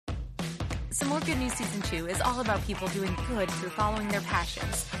Some More Good News Season 2 is all about people doing good through following their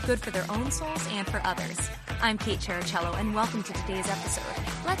passions, good for their own souls and for others. I'm Kate Chericello, and welcome to today's episode.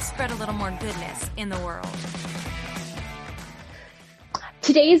 Let's spread a little more goodness in the world.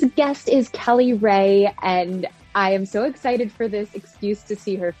 Today's guest is Kelly Ray, and I am so excited for this excuse to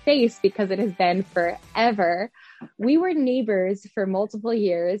see her face because it has been forever. We were neighbors for multiple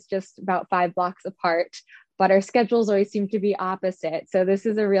years, just about 5 blocks apart, but our schedules always seem to be opposite. So this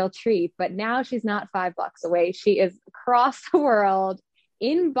is a real treat. But now she's not 5 blocks away. She is across the world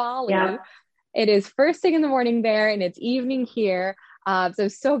in Bali. Yeah. It is first thing in the morning there and it's evening here.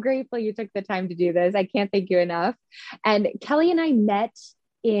 So grateful you took the time to do this. I can't thank you enough. And Kelly and I met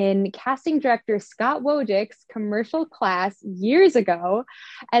in casting director Scott Wojcik's commercial class years ago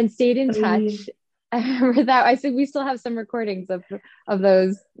and stayed in touch. I remember that. I said we still have some recordings of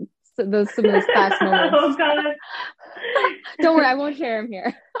those some of those class moments. Oh God! Don't worry, I won't share them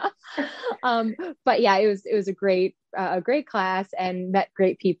here. But yeah, it was a great class and met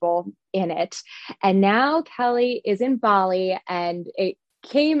great people in it. And now Kelly is in Bali, and it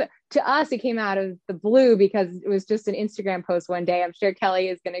came out of the blue because it was just an Instagram post one day. I'm sure Kelly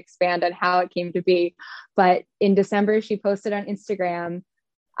is going to expand on how it came to be. But in December, she posted on Instagram,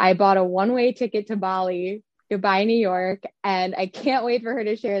 I bought a one-way ticket to Bali, Dubai, New York, and I can't wait for her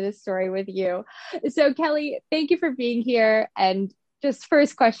to share this story with you. So Kelly, thank you for being here. And just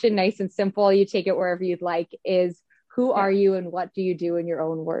first question, nice and simple, you take it wherever you'd like, is who are you and what do you do in your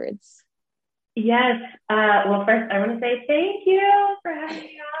own words? Yes. Well, first I want to say thank you for having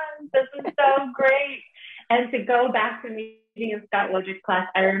me on. This is so great. And to go back to meeting in Scott Wojcik's class,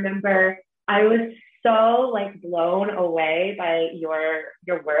 I remember I was so blown away by your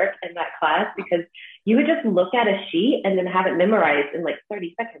work in that class because you would just look at a sheet and then have it memorized in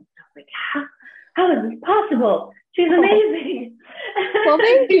 30 seconds. I was like, how is this possible? She's amazing. Well,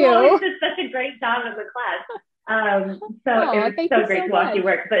 thank you. You always did such a great job in the class. It was so great to watch you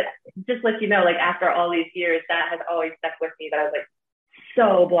work. But just let you know, after all these years, that has always stuck with me, that I was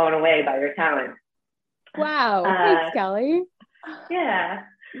so blown away by your talent. Wow. Thanks, Kelly. Yeah.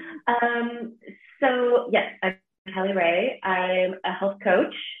 So yes, I'm Kelly Ray. I'm a health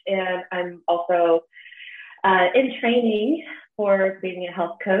coach, and I'm also in training for being a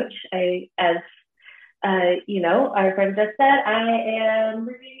health coach. As our friend just said, I am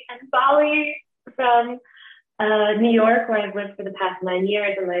living in Bali from New York, where I've lived for the past 9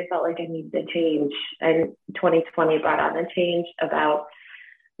 years, and I felt like I needed a change. And 2020 brought on a change about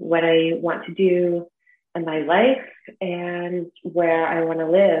what I want to do in my life and where I want to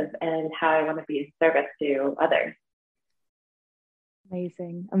live and how I want to be of service to others.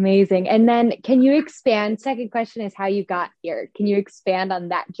 Amazing. And then can you expand? Second question is how you got here. Can you expand on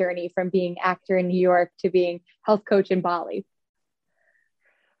that journey from being actor in New York to being health coach in Bali?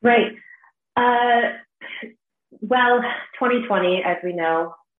 Right. Well, 2020, as we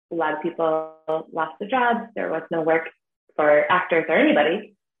know, a lot of people lost their jobs. There was no work for actors or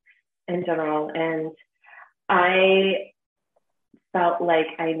anybody in general. And I felt like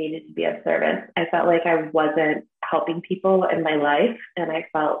I needed to be of service. I felt like I wasn't helping people in my life. And I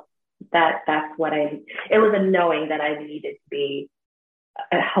felt that it was a knowing that I needed to be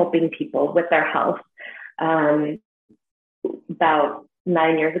helping people with their health. About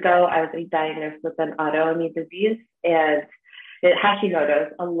 9 years ago, I was diagnosed with an autoimmune disease and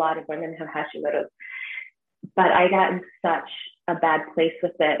Hashimoto's. A lot of women have Hashimoto's. But I got in such a bad place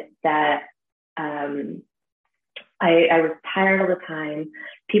with it that I was tired all the time.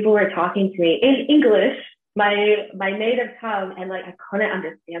 People were talking to me in English, my native tongue, and I couldn't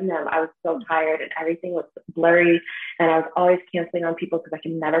understand them. I was so tired and everything was blurry, and I was always canceling on people because I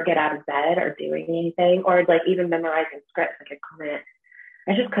could never get out of bed or doing anything or even memorizing scripts.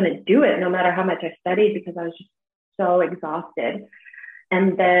 I just couldn't do it no matter how much I studied because I was just so exhausted.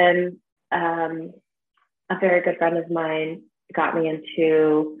 And then a very good friend of mine got me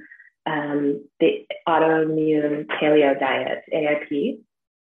into the autoimmune paleo diet, AIP,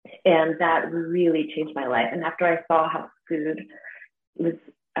 and that really changed my life. And after I saw how food was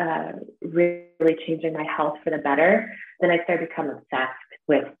really changing my health for the better, then I started to become obsessed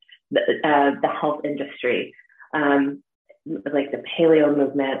with the health industry, the paleo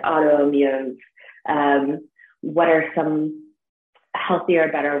movement, autoimmune. What are some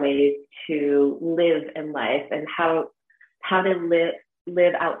healthier, better ways to live in life, and how to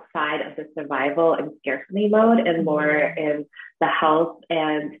live outside of the survival and scarcity mode and more in the health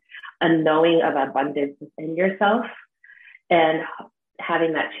and a knowing of abundance within yourself and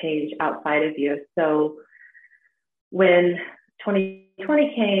having that change outside of you. So when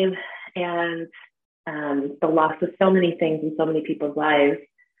 2020 came and the loss of so many things in so many people's lives,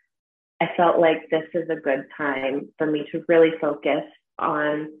 I felt like this is a good time for me to really focus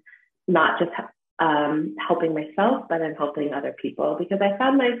on not just helping myself, but in helping other people, because I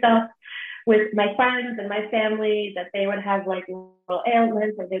found myself with my friends and my family that they would have like little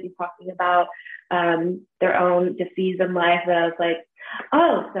ailments and they'd be talking about their own disease in life. And I was like,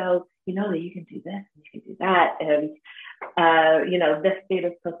 oh, so you know that you can do this and you can do that. And, you know, this food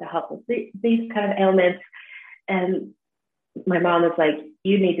is supposed to help with these kind of ailments. And my mom was like,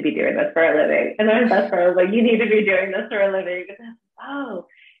 you need to be doing this for a living. And my best friend was like, you need to be doing this for a living. And I was like, oh,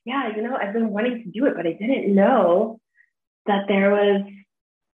 yeah, you know, I've been wanting to do it, but I didn't know that there was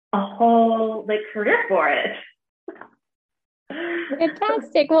a whole like career for it.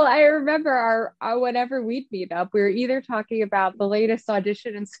 Fantastic. Well, I remember our whenever we'd meet up, we were either talking about the latest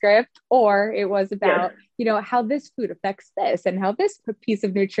audition and script, or it was about, you know, how this food affects this and how this piece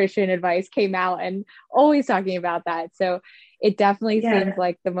of nutrition advice came out, and always talking about that. So it definitely seems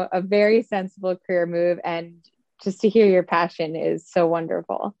like a very sensible career move. And just to hear your passion is so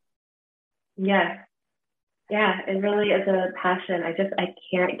wonderful. Yes. Yeah, it really is a passion. I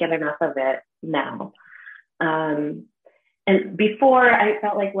can't get enough of it now. And before I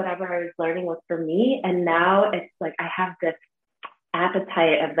felt like whatever I was learning was for me. And now it's like, I have this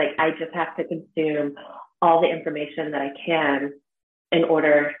appetite of like, I just have to consume all the information that I can in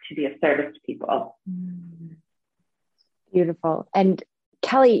order to be of service to people. Beautiful. And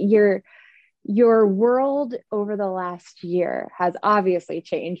Kelly, your world over the last year has obviously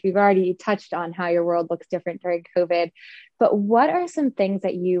changed. We've already touched on how your world looks different during COVID, but what are some things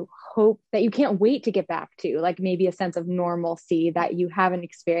that you hope that you can't wait to get back to, like maybe a sense of normalcy that you haven't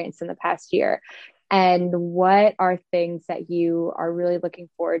experienced in the past year? And what are things that you are really looking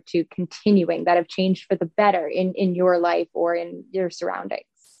forward to continuing that have changed for the better in your life or in your surroundings?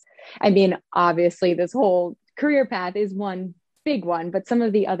 I mean, obviously this whole career path is one big one, but some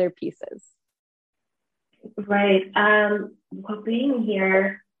of the other pieces. Right. Well, being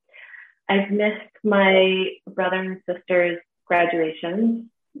here, I've missed my brother and sister's graduations,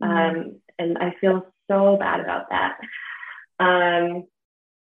 and I feel so bad about that.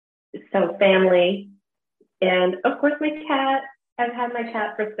 So family, and of course my cat. I've had my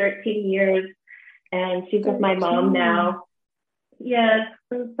cat for 13 years, and she's with my mom now. Yes,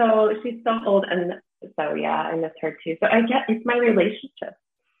 so she's so old, and so yeah, I miss her too. So it's my relationship.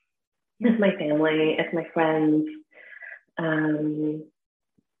 It's my family, it's my friends. I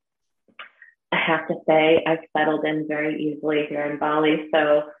have to say, I've settled in very easily here in Bali,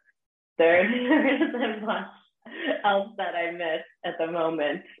 so there isn't much else that I miss at the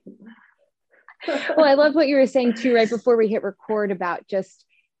moment. Well, I love what you were saying too, right before we hit record, about just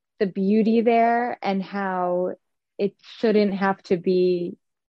the beauty there and how it shouldn't have to be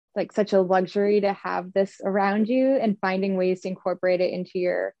like such a luxury to have this around you, and finding ways to incorporate it into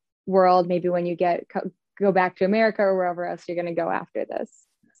your world, maybe when you go back to America or wherever else you're going to go after this.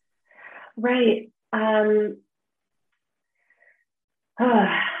 Right.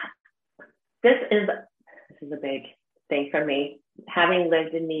 This is a big thing for me, having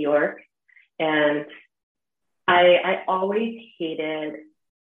lived in New York, and I always hated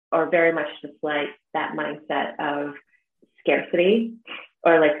or very much disliked that mindset of scarcity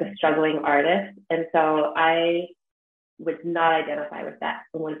or like the struggling artist. And so I would not identify with that.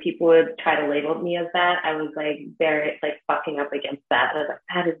 And when people would try to label me as that, I was like very like fucking up against that. I was like,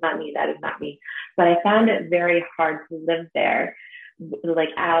 that is not me, that is not me. But I found it very hard to live there, like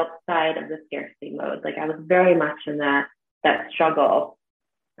outside of the scarcity mode. Like I was very much in that struggle.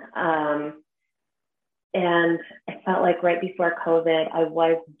 And I felt like right before COVID, I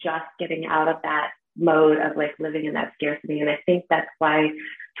was just getting out of that mode of like living in that scarcity. And I think that's why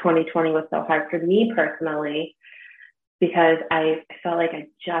 2020 was so hard for me personally, because I felt like I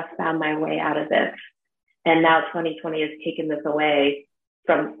just found my way out of this. And now 2020 has taken this away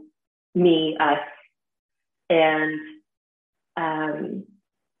from me, us. And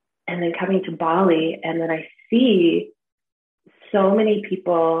then coming to Bali, and then I see so many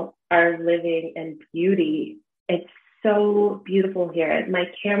people are living in beauty. It's so beautiful here. My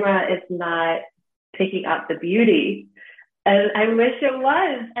camera is not picking up the beauty, and I wish it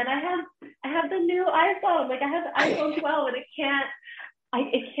was. And I have the new iPhone. Like I have the iPhone 12, and it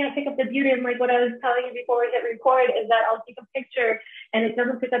can't pick up the beauty. And like what I was telling you before we hit record is that I'll take a picture and it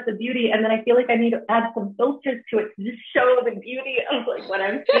doesn't pick up the beauty, and then I feel like I need to add some filters to it to just show the beauty of like what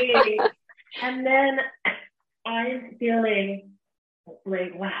I'm seeing. And then I'm feeling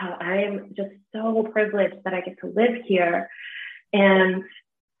like, wow, I am just so privileged that I get to live here, and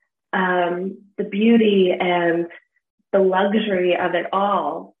the beauty and the luxury of it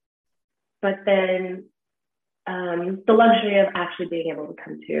all. But then the luxury of actually being able to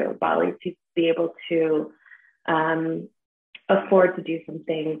come to Bali, to be able to afford to do some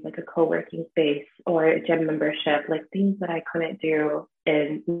things like a co-working space or a gym membership, like things that I couldn't do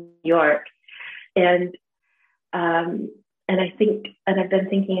in New York. And I think, and I've been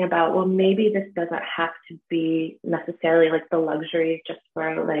thinking about, well, maybe this doesn't have to be necessarily like the luxury just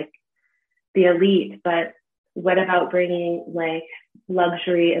for like the elite, but what about bringing like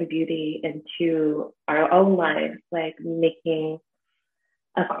luxury and beauty into our own lives, like making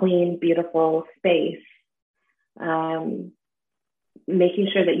a clean, beautiful space, making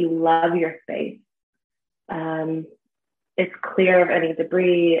sure that you love your space. It's clear of any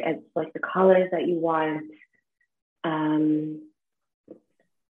debris. It's like the colors that you want.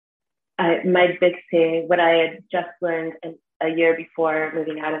 My big thing, what I had just learned a year before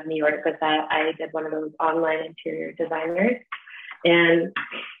moving out of New York, was that I did one of those online interior designers, and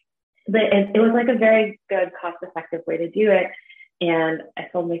it was like a very good, cost-effective way to do it. And I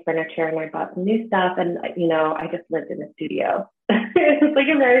sold my furniture and I bought some new stuff, and I just lived in a studio. It was like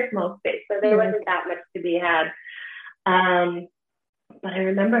a very small space, so there wasn't that much to be had. But I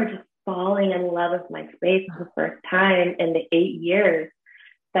remember just falling in love with my space for the first time in the 8 years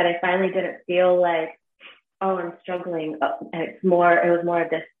that I finally didn't feel like, oh, I'm struggling. It was more of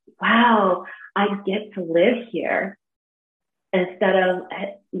this, wow, I get to live here, instead of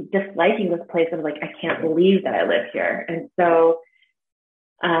disliking this place of like, I can't believe that I live here. And so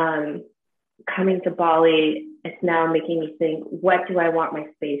coming to Bali, it's now making me think, what do I want my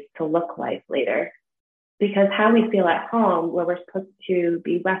space to look like later? Because how we feel at home, where we're supposed to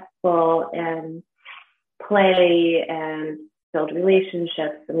be restful and play and build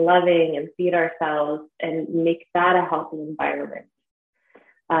relationships and loving and feed ourselves and make that a healthy environment,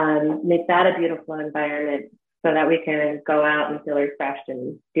 make that a beautiful environment so that we can go out and feel refreshed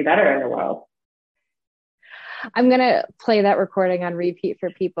and do better in the world. I'm going to play that recording on repeat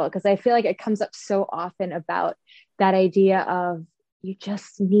for people, because I feel like it comes up so often about that idea of you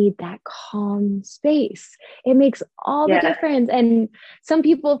just need that calm space. It makes all the difference. And some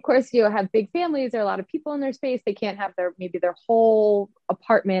people, of course, have big families. There are a lot of people in their space. They can't have maybe their whole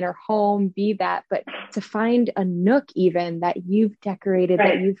apartment or home be that, but to find a nook even that you've decorated,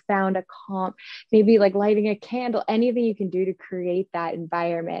 that you've found a calm, maybe like lighting a candle, anything you can do to create that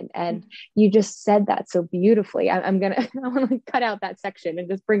environment. And you just said that so beautifully. I want to cut out that section and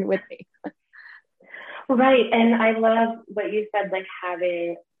just bring it with me. Right. And I love what you said, like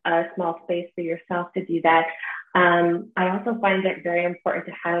having a small space for yourself to do that. I also find it very important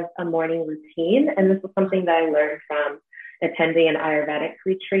to have a morning routine. And this is something that I learned from attending an Ayurvedic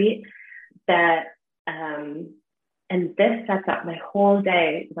retreat, that, and this sets up my whole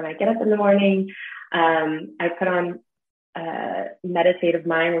day. When I get up in the morning, I put on Meditative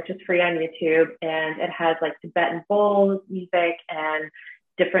Mind, which is free on YouTube, and it has like Tibetan bowls music and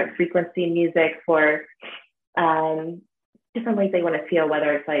different frequency music for different ways they want to feel,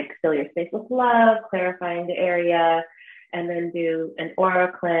 whether it's like fill your space with love, clarifying the area, and then do an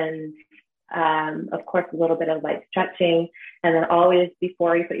aura cleanse, of course, a little bit of like stretching, and then always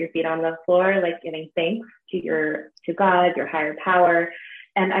before you put your feet on the floor, like giving thanks to God, your higher power.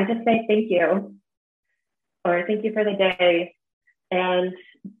 And I just say thank you, or thank you for the day. And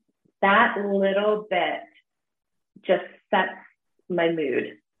that little bit just sets my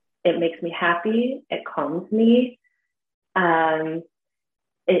mood. It makes me happy. It calms me.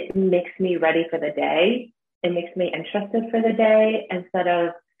 It makes me ready for the day. It makes me interested for the day, instead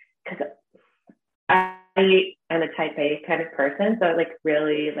of, because I am a type A kind of person, so it like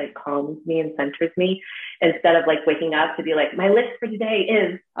really like calms me and centers me, instead of like waking up to be like, my list for today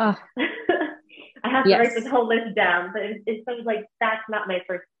is I have to write this whole list down. But it's sort of like, that's not my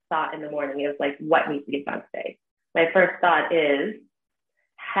first thought in the morning. It's like, what needs to get done today? My first thought is,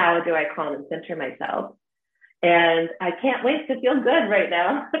 how do I calm and center myself? And I can't wait to feel good right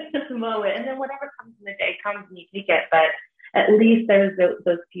now at this moment. And then whatever comes in the day comes and you take it. But at least there's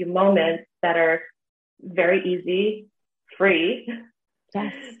those few moments that are very easy, free.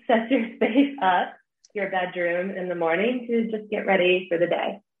 Yes. Set your space up, your bedroom in the morning, to just get ready for the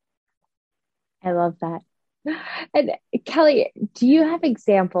day. I love that. And Kelly, do you have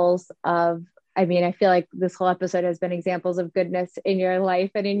examples of, I feel like this whole episode has been examples of goodness in your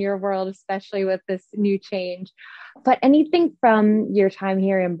life and in your world, especially with this new change, but anything from your time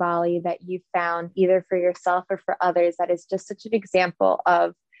here in Bali that you found either for yourself or for others that is just such an example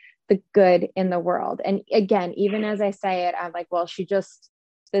of the good in the world? And again, even as I say it, I'm like, well, she just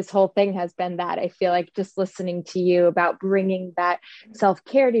this whole thing has been that. I feel like just listening to you about bringing that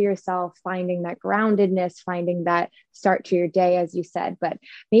self-care to yourself, finding that groundedness, finding that start to your day, as you said, but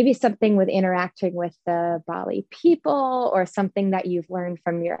maybe something with interacting with the Bali people, or something that you've learned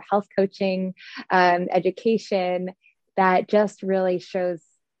from your health coaching education that just really shows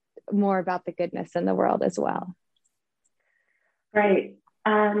more about the goodness in the world as well. Right.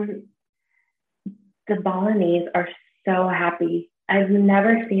 The Balinese are so happy. I've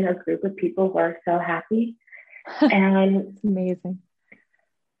never seen a group of people who are so happy. And it's amazing.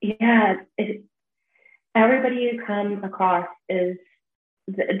 Yeah, everybody you come across it's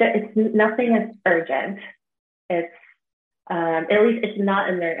nothing is urgent. It's at least it's not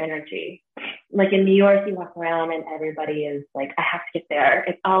in their energy. Like in New York, you walk around and everybody is like, I have to get there.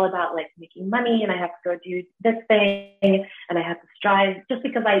 It's all about like making money, and I have to go do this thing, and I have to strive just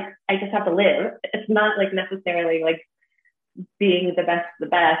because I just have to live. It's not like necessarily like being the best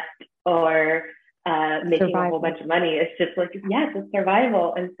or making survival. A whole bunch of money. It's just like, yes, it's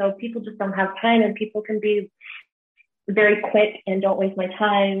survival. And so people just don't have time, and people can be very quick and don't waste my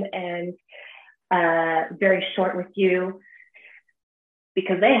time, and very short with you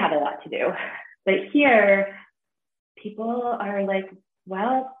because they have a lot to do. But here, people are like,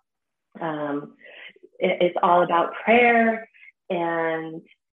 well, it's all about prayer and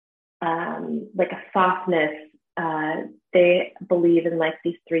like a softness. They believe in like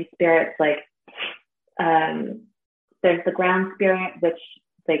these three spirits. Like there's the ground spirit, which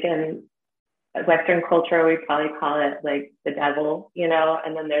like in Western culture, we probably call it like the devil, you know,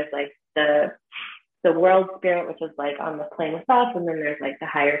 and then there's like the world spirit, which is like on the plane with us, and then there's like the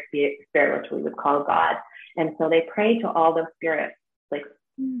higher spirit, which we would call God. And so they pray to all those spirits like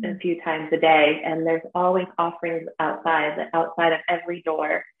a few times a day, and there's always offerings outside of every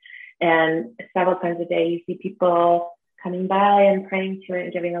door. And several times a day, you see people coming by and praying to it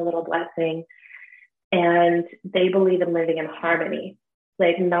and giving a little blessing. And they believe in living in harmony,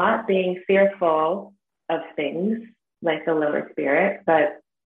 like not being fearful of things like the lower spirit, but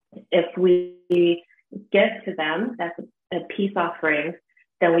if we give to them, that's a peace offering,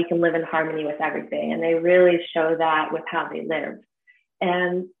 then we can live in harmony with everything. And they really show that with how they live.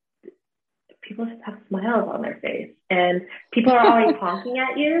 And people just have smiles on their face, and people are always honking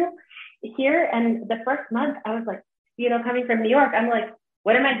at you here. And the first month I was like, you know, coming from New York, I'm like,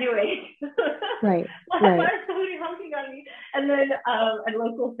 what am I doing? Right. Why is somebody honking on me? And then a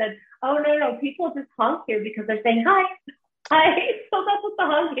local said, oh, no, people just honk here because they're saying hi. So that's what the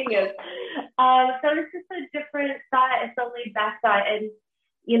honking is. So it's just a different side. It's a laid back side. And,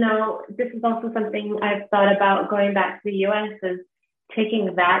 you know, this is also something I've thought about going back to the US, is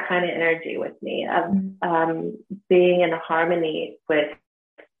taking that kind of energy with me of being in harmony with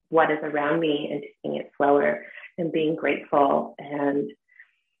what is around me and taking it slower and being grateful and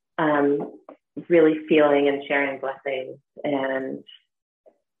really feeling and sharing blessings, and,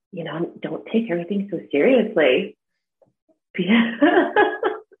 you know, don't take everything so seriously.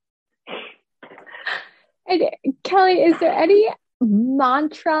 And Kelly, is there any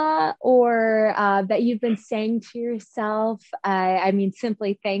mantra or that you've been saying to yourself? I mean,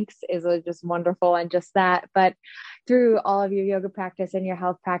 simply thanks is just wonderful, and just that, but through all of your yoga practice and your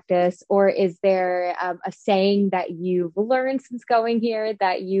health practice, or is there a saying that you've learned since going here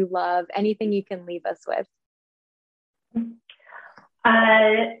that you love? Anything you can leave us with?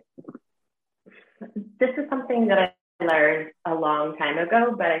 This is something that I learned a long time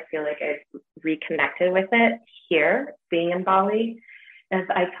ago, but I feel like I've reconnected with it here, being in Bali, as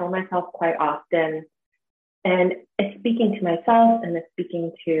I tell myself quite often, and it's speaking to myself and it's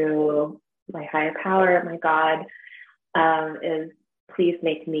speaking to my higher power, my God, is please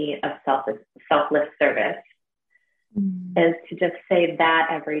make me of selfless service. And to just say that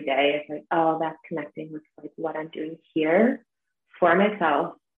every day is like, oh, that's connecting with like what I'm doing here for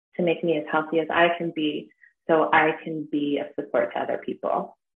myself to make me as healthy as I can be, so I can be a support to other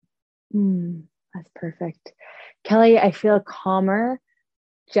people. That's perfect. Kelly, I feel calmer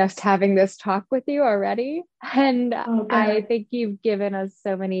just having this talk with you already. And I think you've given us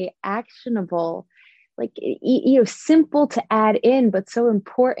so many actionable, like, you know, simple to add in, but so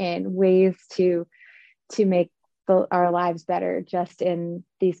important ways to make our lives better just in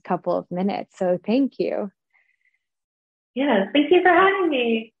these couple of minutes. So thank you. Yeah, thank you for having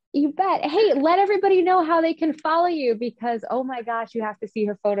me. You bet. Hey, let everybody know how they can follow you, because, oh my gosh, you have to see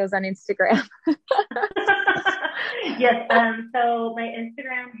her photos on Instagram. Yes. So my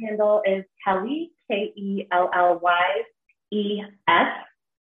Instagram handle is Kelly, Kellys,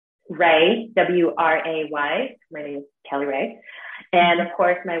 Ray, Wray. My name is Kelly Ray. And of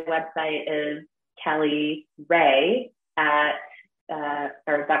course, my website is Kelly Ray at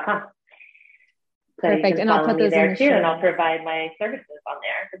or.com. So Perfect. And I'll put those there in the too, show. and I'll provide my services on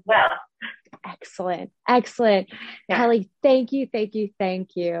there as well. Excellent. Excellent. Yeah. Kelly, thank you. Thank you.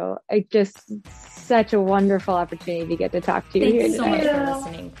 Thank you. It just such a wonderful opportunity to get to talk to you. Thanks so much for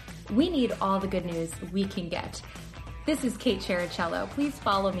listening. We need all the good news we can get. This is Kate Chericello. Please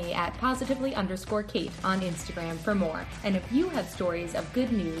follow me at positively_Kate on Instagram for more. And if you have stories of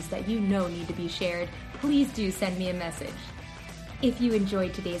good news that you know need to be shared, please do send me a message. If you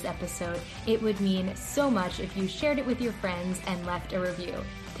enjoyed today's episode, it would mean so much if you shared it with your friends and left a review.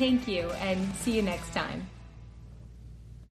 Thank you, and see you next time.